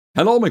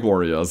Hello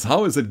Mechwarriors,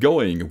 how is it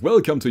going?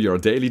 Welcome to your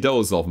daily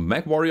dose of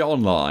Mechwarrior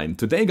Online.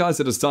 Today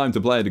guys, it is time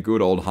to play the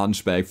good old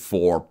Hunchback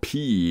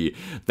 4P.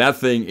 That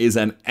thing is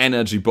an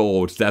energy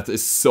boat that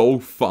is so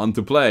fun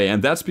to play,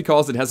 and that's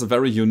because it has a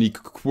very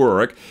unique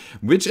quirk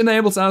which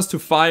enables us to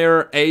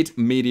fire 8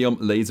 medium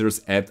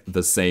lasers at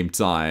the same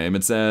time.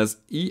 It says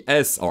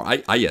IS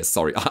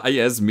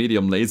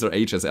medium laser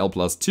HSL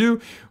plus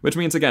 2, which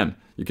means again,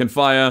 you can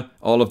fire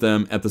all of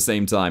them at the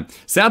same time.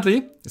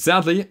 Sadly,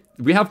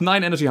 we have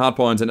 9 energy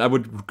hardpoints and I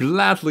would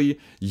gladly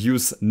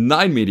use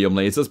 9 medium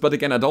lasers, but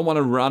again, I don't want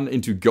to run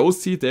into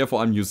ghost heat,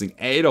 therefore I'm using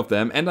 8 of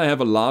them, and I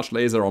have a large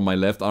laser on my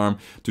left arm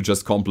to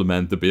just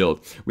complement the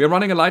build. We are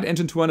running a light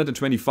engine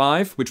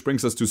 225, which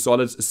brings us to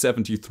solid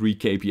 73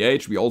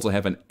 kph. We also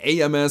have an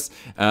AMS,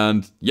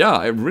 and yeah,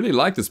 I really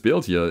like this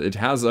build here. It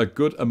has a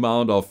good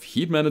amount of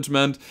heat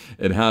management,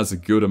 it has a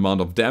good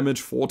amount of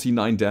damage,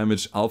 49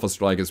 damage, Alpha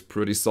Strike is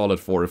pretty solid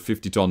for a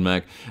 50-ton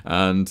mech,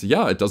 and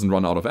yeah, it doesn't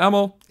run out of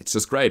ammo, it's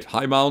just great.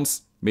 High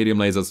mounts, medium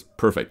lasers,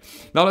 perfect.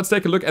 Now let's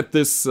take a look at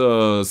this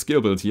skill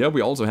build here. We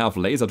also have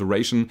laser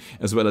duration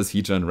as well as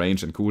heat gen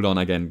range and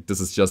cooldown. Again, this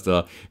is just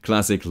a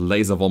classic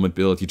laser vomit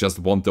build. You just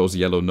want those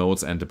yellow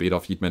nodes and a bit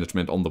of heat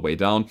management on the way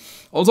down.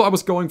 Also, I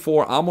was going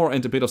for armor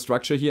and a bit of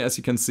structure here, as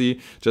you can see,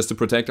 just to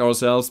protect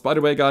ourselves. By the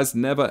way, guys,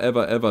 never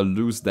ever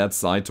lose that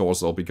side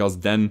torso, because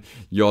then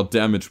your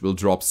damage will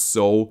drop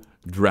so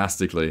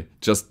drastically.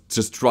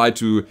 Just try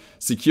to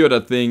secure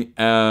that thing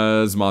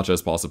as much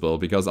as possible,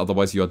 because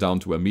otherwise you're down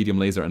to a medium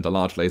laser and a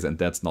large laser, and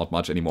that's not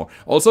much anymore.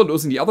 Also,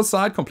 losing the other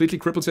side completely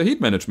cripples your heat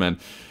management.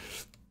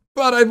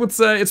 But I would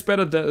say it's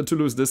better to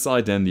lose this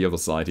side than the other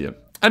side here.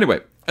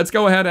 Anyway, let's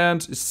go ahead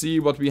and see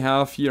what we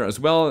have here as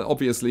well.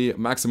 Obviously,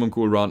 maximum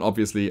cooldown,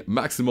 obviously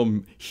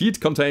maximum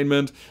heat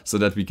containment, so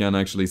that we can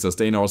actually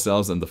sustain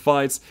ourselves in the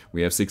fights.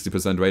 We have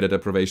 60% radar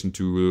deprivation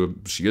to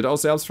shield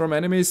ourselves from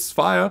enemies'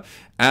 fire,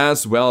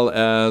 as well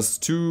as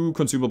 2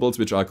 consumables,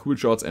 which are cool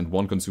shots, and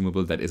 1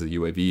 consumable that is a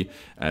UAV.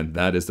 And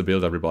that is the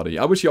build, everybody.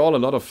 I wish you all a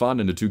lot of fun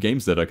in the 2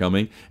 games that are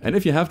coming. And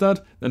if you have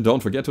that, then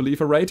don't forget to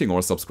leave a rating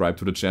or subscribe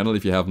to the channel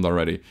if you haven't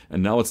already.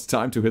 And now it's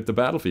time to hit the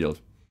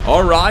battlefield.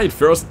 Alright,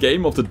 first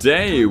game of the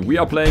day. We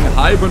are playing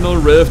Hibernal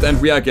Rift and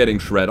we are getting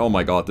shred. Oh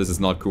my god, this is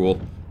not cool.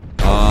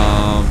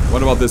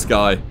 What about this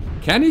guy?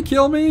 Can he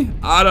kill me?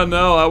 I don't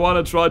know, I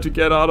want to try to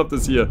get out of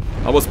this here.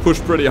 I was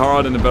pushed pretty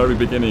hard in the very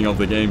beginning of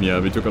the game here.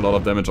 We took a lot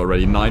of damage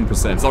already,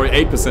 9%, sorry,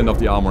 8% of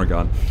the armor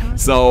gun.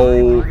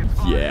 So,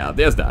 yeah,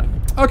 there's that.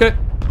 Okay.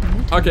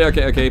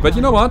 Okay, but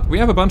you know what? We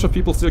have a bunch of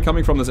people still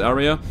coming from this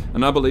area,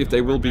 and I believe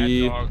they will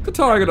be the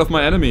target of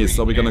my enemies.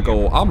 So we're gonna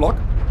go arm lock,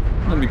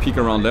 and then we peek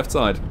around left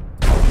side.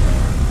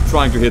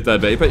 Trying to hit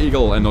that Vapor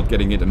Eagle and not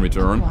getting it in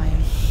return.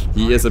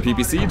 He is a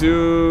PPC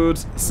dude,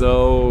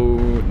 so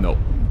no.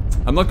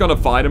 I'm not gonna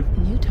fight him.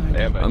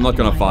 I'm not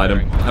gonna fight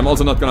him. I'm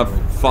also not gonna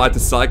fight the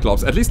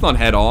Cyclops, at least not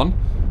head on.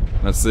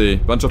 Let's see,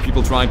 bunch of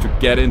people trying to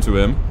get into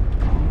him.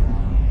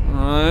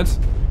 Alright,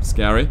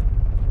 scary.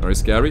 Very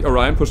scary.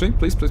 Orion pushing,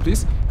 please.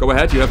 Go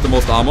ahead, you have the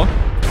most armor.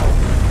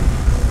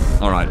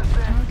 Alright.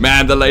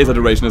 Man, the laser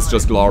duration is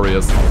just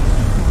glorious.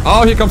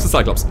 Oh, here comes the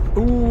Cyclops.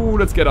 Ooh,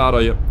 let's get out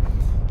of here.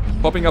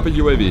 Popping up a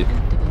UAV.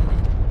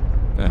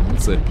 Okay,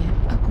 let's see.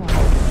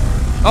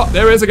 Oh,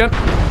 there he is again.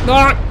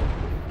 No!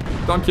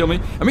 Don't kill me.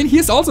 I mean,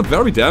 he's also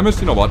very damaged.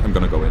 You know what? I'm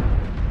gonna go in.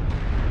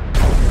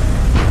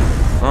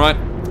 Alright.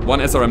 1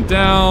 SRM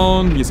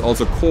down. He's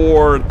also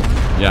cored.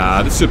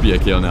 Yeah, this should be a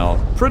kill now.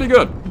 Pretty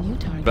good.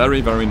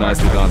 Very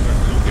nicely done.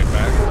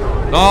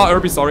 Oh,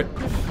 Irby, sorry.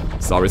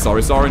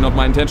 Sorry. Not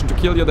my intention to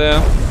kill you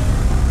there.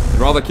 I'd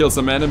rather kill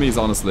some enemies,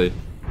 honestly.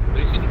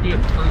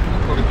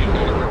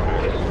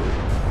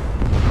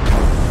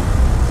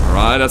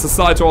 Alright, that's a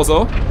side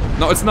torso.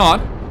 No, it's not.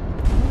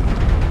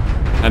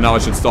 And now I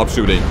should stop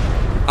shooting.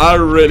 I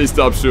really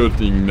stop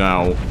shooting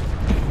now.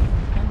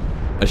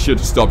 I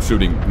should stop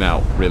shooting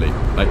now, really.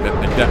 Like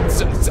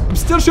that. I'm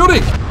still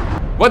shooting!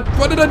 What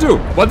did I do?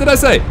 What did I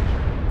say?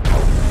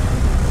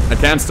 I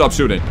can't stop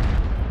shooting.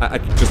 I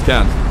just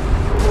can't.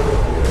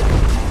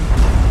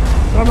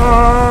 Come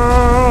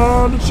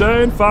on!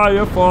 Chain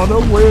fire for the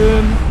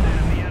win!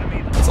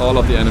 That's all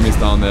of the enemies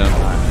down there.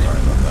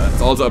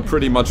 It's also a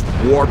pretty much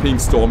warping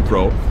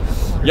Stormcrow.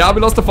 Yeah,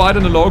 we lost the fight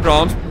in the low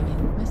ground.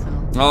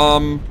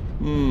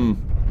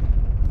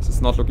 This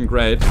is not looking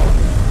great.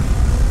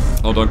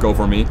 Oh, don't go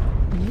for me.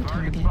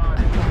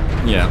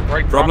 Yeah,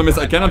 problem is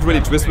I cannot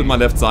really twist with my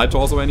left side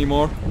torso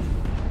anymore.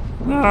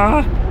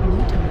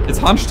 It's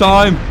hunch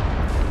time.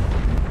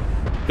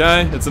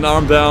 Okay, it's an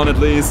arm down at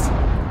least.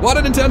 What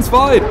an intense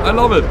fight! I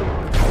love it.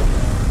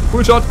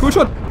 Cool shot,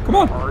 come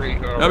on.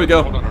 There we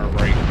go.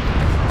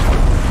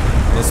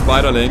 The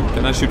Spiderling,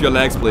 can I shoot your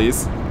legs,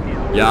 please?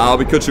 Yeah,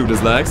 we could shoot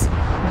his legs.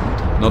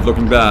 Not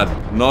looking bad.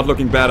 Not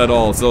looking bad at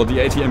all. So the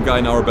ATM guy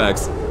in our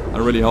backs, I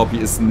really hope he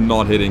is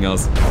not hitting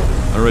us.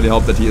 I really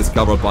hope that he is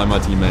covered by my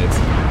teammates.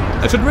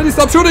 I should really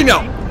stop shooting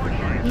now!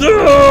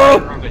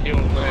 No!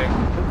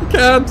 I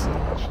can't!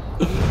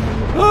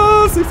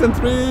 6 and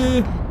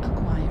 3.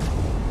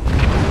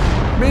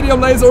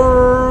 Medium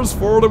lasers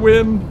for the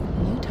win.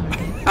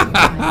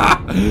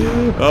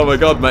 Oh my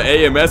god, my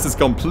AMS is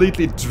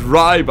completely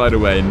dry, by the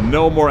way.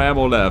 No more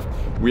ammo left.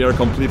 We are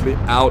completely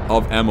out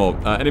of ammo.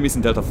 Enemies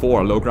in Delta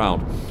 4, low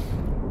ground.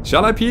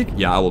 Shall I peek?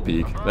 Yeah, I will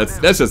peek. Let's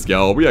just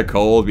go. We are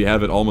cold. We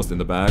have it almost in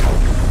the bag.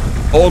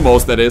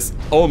 Almost, that is.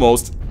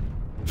 Almost.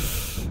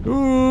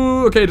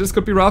 Ooh, okay, this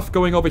could be rough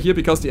going over here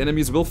because the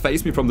enemies will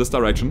face me from this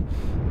direction.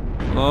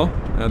 Oh,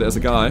 there's a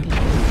guy.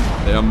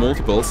 There are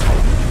multiples.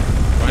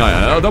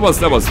 Yeah, that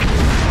was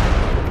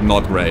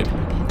not great.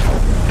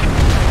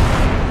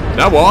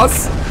 That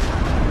was.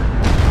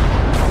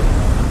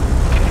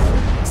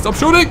 Stop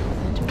shooting!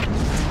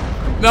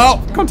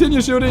 No,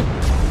 continue shooting.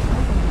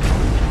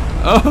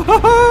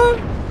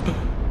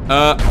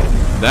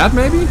 That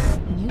maybe?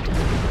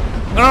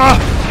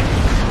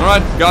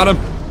 Alright, got him.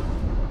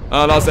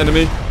 Last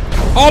enemy.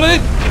 On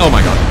it! Oh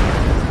my god.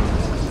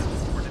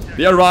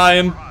 The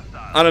Orion.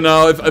 I don't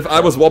know if I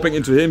was warping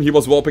into him, he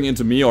was warping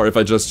into me, or if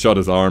I just shot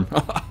his arm.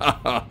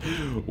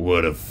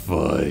 What a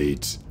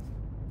fight.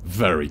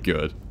 Very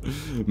good.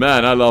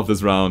 Man, I love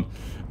this round.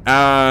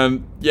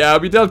 And yeah,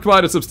 we dealt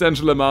quite a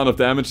substantial amount of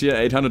damage here.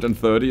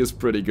 830 is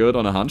pretty good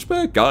on a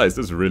Hunchback. Guys,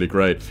 this is really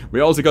great. We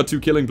also got 2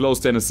 killing blows,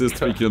 10 assists,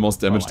 3 kill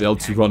most damage dealt,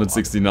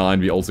 269.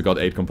 We also got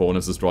 8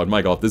 components destroyed.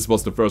 My god, this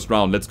was the first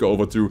round. Let's go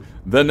over to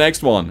the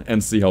next one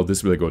and see how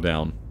this will go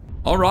down.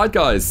 Alright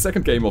guys,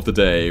 second game of the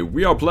day.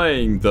 We are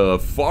playing the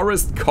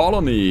Forest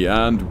Colony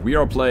and we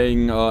are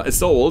playing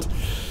Assault.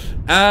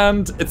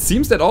 And it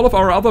seems that all of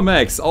our other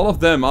mechs, all of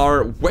them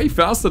are way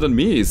faster than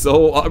me.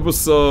 So I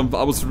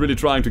was really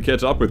trying to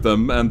catch up with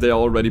them, and they're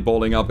already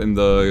balling up in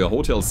the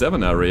Hotel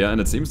 7 area.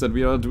 And it seems that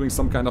we are doing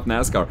some kind of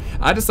NASCAR.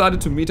 I decided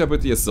to meet up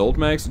with the Assault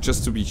mechs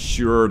just to be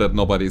sure that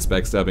nobody is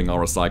backstabbing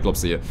our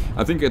Cyclops here.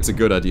 I think it's a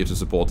good idea to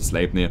support the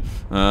Sleipnir.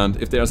 And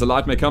if there's a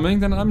light mech coming,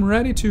 then I'm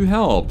ready to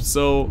help.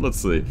 So let's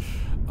see.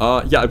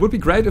 Yeah, it would be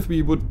great if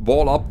we would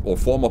ball up or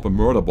form up a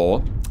murder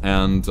ball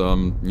and,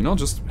 you know,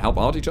 just help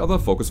out each other,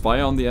 focus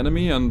fire on the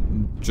enemy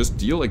and just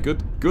deal a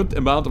good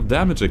amount of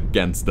damage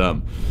against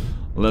them.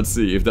 Let's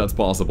see if that's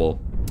possible.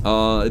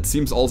 It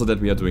seems also that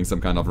we are doing some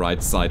kind of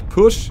right side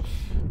push,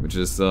 which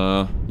is,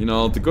 you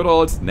know, the good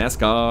old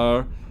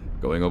NASCAR,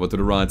 going over to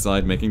the right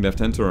side, making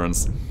left-hand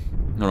turns.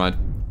 Alright.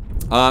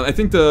 I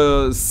think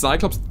the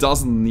Cyclops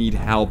doesn't need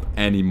help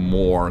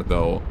anymore,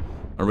 though.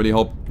 I really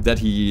hope that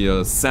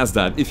he says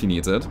that if he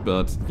needs it,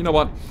 but you know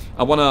what?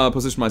 I want to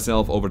position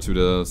myself over to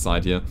the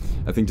side here.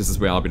 I think this is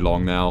where I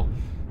belong now.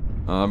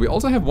 We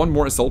also have one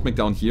more Assault mech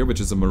down here,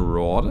 which is a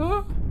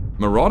Marauder?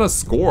 Marauder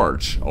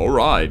Scourge.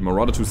 Alright,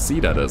 Marauder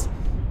 2C that is.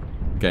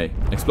 Okay,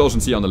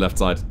 explosions here on the left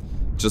side,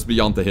 just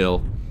beyond the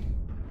hill.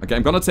 Okay,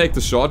 I'm gonna take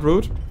the short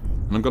route,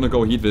 and I'm gonna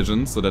go heat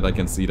vision so that I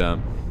can see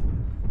them.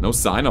 No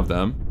sign of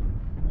them.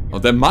 Oh,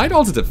 they might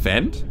also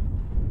defend?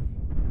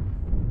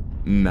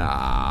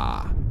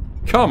 Nah.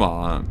 Come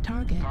on.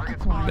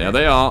 There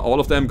they are. All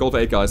of them. Golf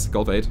 8, guys.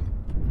 Golf 8.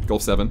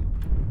 Golf 7.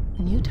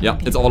 Yeah,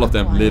 it's all of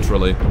them.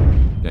 Literally.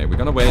 Okay, we're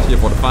gonna wait here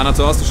for the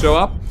Thanatos to show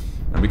up.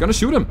 And we're gonna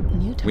shoot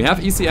him. We have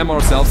ECM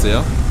ourselves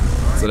here.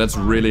 So that's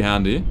really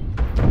handy.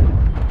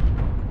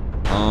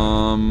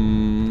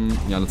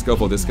 Yeah, let's go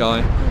for this guy.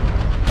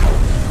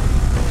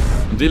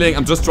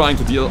 I'm just trying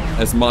to deal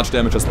as much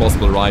damage as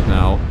possible right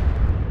now.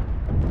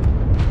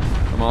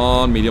 Come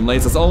on, medium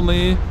lasers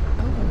only.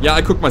 Yeah,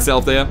 I cooked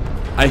myself there.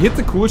 I hit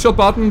the cool shot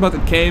button, but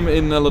it came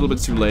in a little bit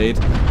too late.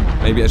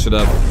 Maybe I should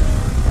have...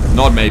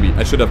 Not maybe.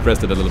 I should have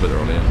pressed it a little bit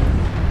earlier.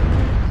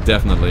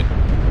 Definitely.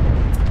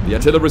 The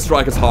artillery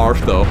strike is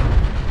harsh, though.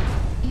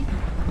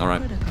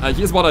 Alright.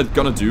 Here's what I'm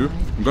gonna do.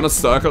 I'm gonna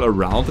circle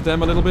around the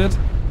dam a little bit,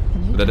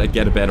 so that I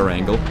get a better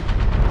angle.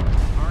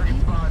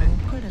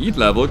 Heat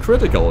level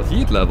critical.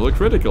 Heat level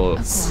critical.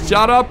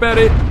 Shut up,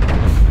 Betty!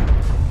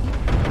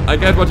 I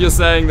get what you're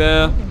saying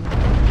there.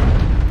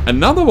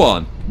 Another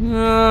one!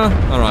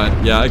 Alright,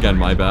 yeah, again,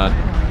 my bad.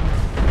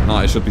 No,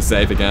 I should be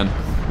safe again.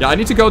 Yeah, I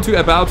need to go to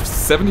about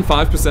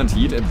 75%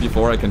 heat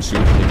before I can shoot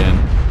again.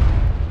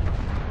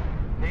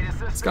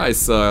 This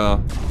guy's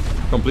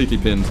completely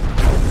pinned.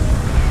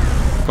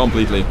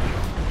 Completely.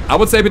 I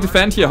would say we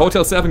defend here.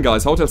 Hotel 7,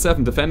 guys. Hotel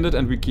 7, defend it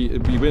and we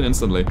win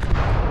instantly.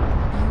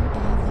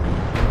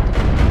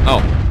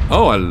 Oh.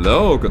 Oh,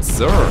 hello, good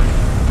sir.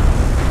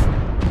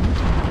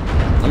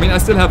 I mean, I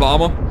still have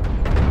armor.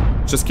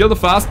 Just kill the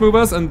fast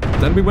movers and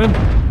then we win.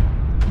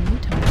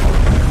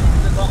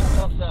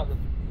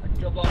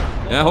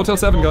 Yeah, Hotel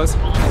 7, guys.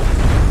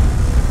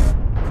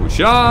 Cool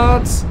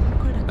shots.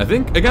 I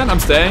think, again, I'm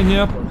staying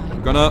here.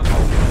 I'm gonna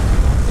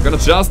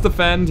just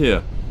defend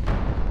here.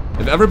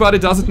 If everybody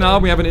does it now,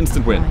 we have an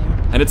instant win.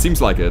 And it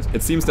seems like it.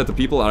 It seems that the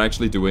people are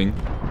actually doing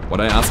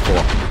what I asked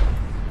for.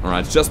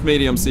 Alright, just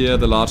mediums here.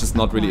 The large is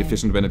not really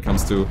efficient when it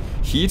comes to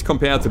heat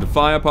compared to the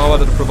firepower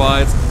that it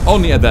provides.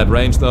 Only at that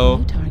range,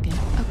 though.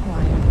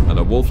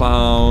 Another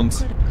Wolfhound.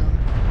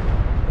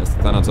 There's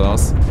the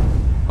Thanatos.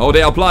 Oh,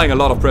 they are applying a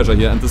lot of pressure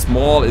here, and the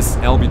small is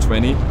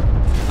LB20.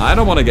 I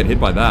don't want to get hit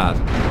by that.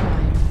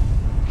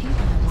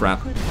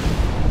 Crap.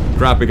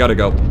 Crap, we gotta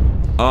go.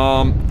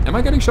 Am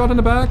I getting shot in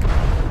the back?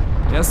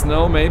 Yes,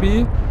 no,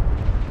 maybe.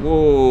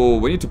 Whoa,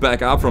 we need to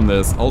back up from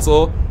this.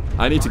 Also,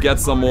 I need to get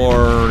some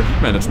more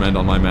heat management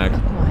on my mech.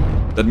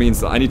 That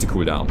means I need to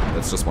cool down.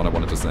 That's just what I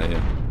wanted to say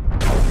here.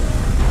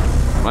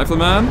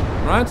 Rifleman,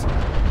 right?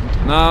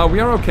 Nah, we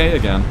are okay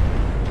again.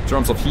 In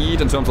terms of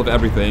heat, in terms of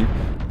everything.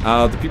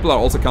 The people are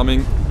also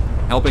coming,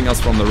 helping us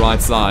from the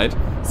right side.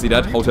 See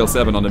that? Hotel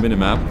 7 on the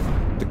minimap.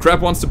 The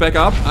crab wants to back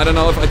up. I don't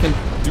know if I can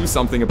do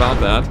something about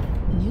that.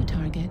 New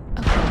target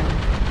acquired.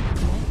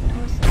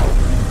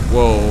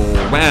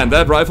 Whoa, man,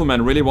 that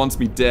rifleman really wants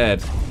me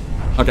dead.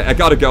 Okay, I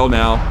gotta go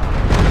now.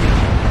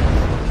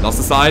 Lost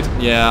the sight?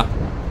 Yeah.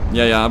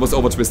 Yeah, I was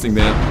over-twisting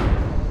there.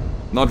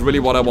 Not really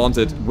what I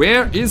wanted.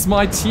 Where is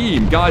my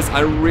team? Guys,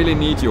 I really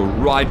need you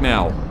right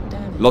now.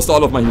 Lost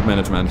all of my heat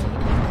management.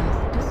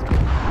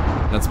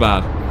 That's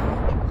bad.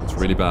 It's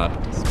really bad.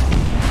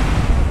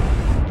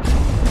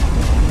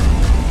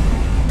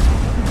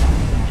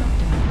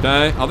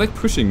 Okay, are they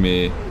pushing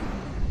me?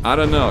 I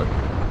don't know.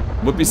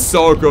 Would be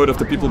so good if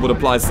the people would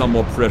apply some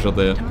more pressure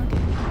there.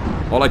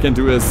 All I can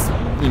do is,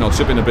 you know,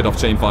 chip in a bit of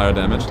chain fire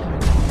damage.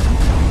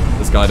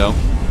 This guy though.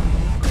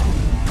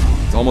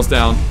 It's almost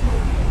down.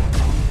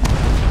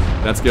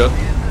 That's good.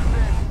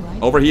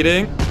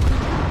 Overheating.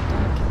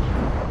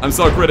 I'm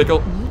so critical.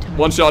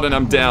 One shot and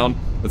I'm down.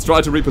 Let's try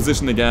to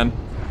reposition again.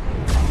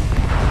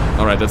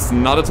 Alright, that's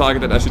not a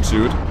target that I should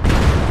shoot.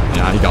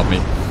 Yeah, he got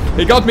me.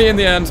 He got me in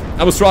the end.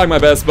 I was trying my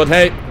best, but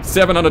hey,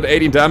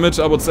 718 damage,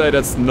 I would say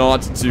that's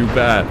not too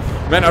bad.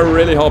 Man, I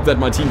really hope that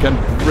my team can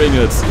bring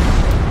it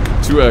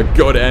to a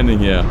good ending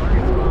here.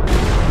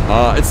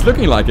 It's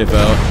looking like it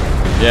though.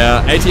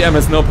 Yeah, ATM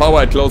has no power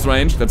at close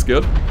range, that's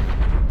good.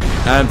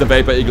 And the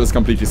Vapor Eagle is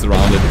completely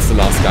surrounded. It's the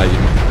last guy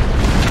here.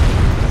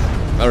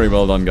 Very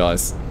well done,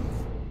 guys.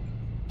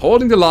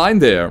 Holding the line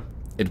there.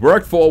 It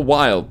worked for a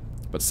while.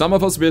 But some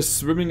of us were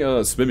skirmishing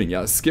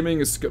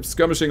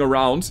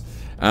around.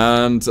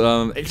 And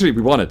actually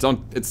we won it.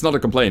 It's not a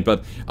complaint,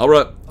 but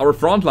our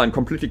front line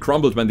completely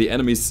crumbled when the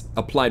enemies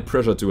applied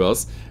pressure to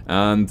us.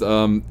 And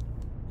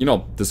you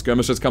know, the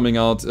skirmishers coming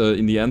out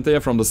in the end there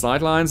from the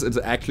sidelines, it's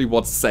actually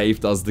what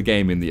saved us the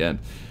game in the end.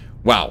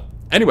 Wow.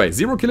 Anyway,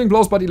 0 killing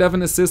blows but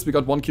 11 assists. We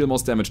got 1 kill,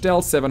 most damage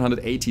dealt,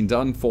 718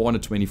 done,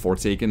 424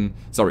 taken,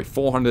 sorry,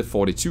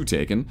 442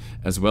 taken,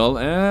 as well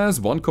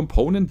as 1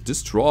 component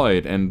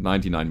destroyed and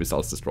 99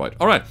 missiles destroyed.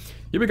 Alright,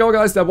 here we go,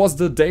 guys. That was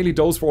the daily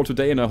dose for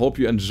today, and I hope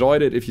you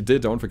enjoyed it. If you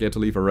did, don't forget to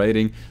leave a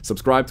rating,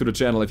 subscribe to the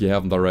channel if you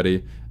haven't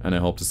already, and I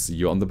hope to see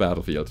you on the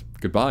battlefield.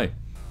 Goodbye.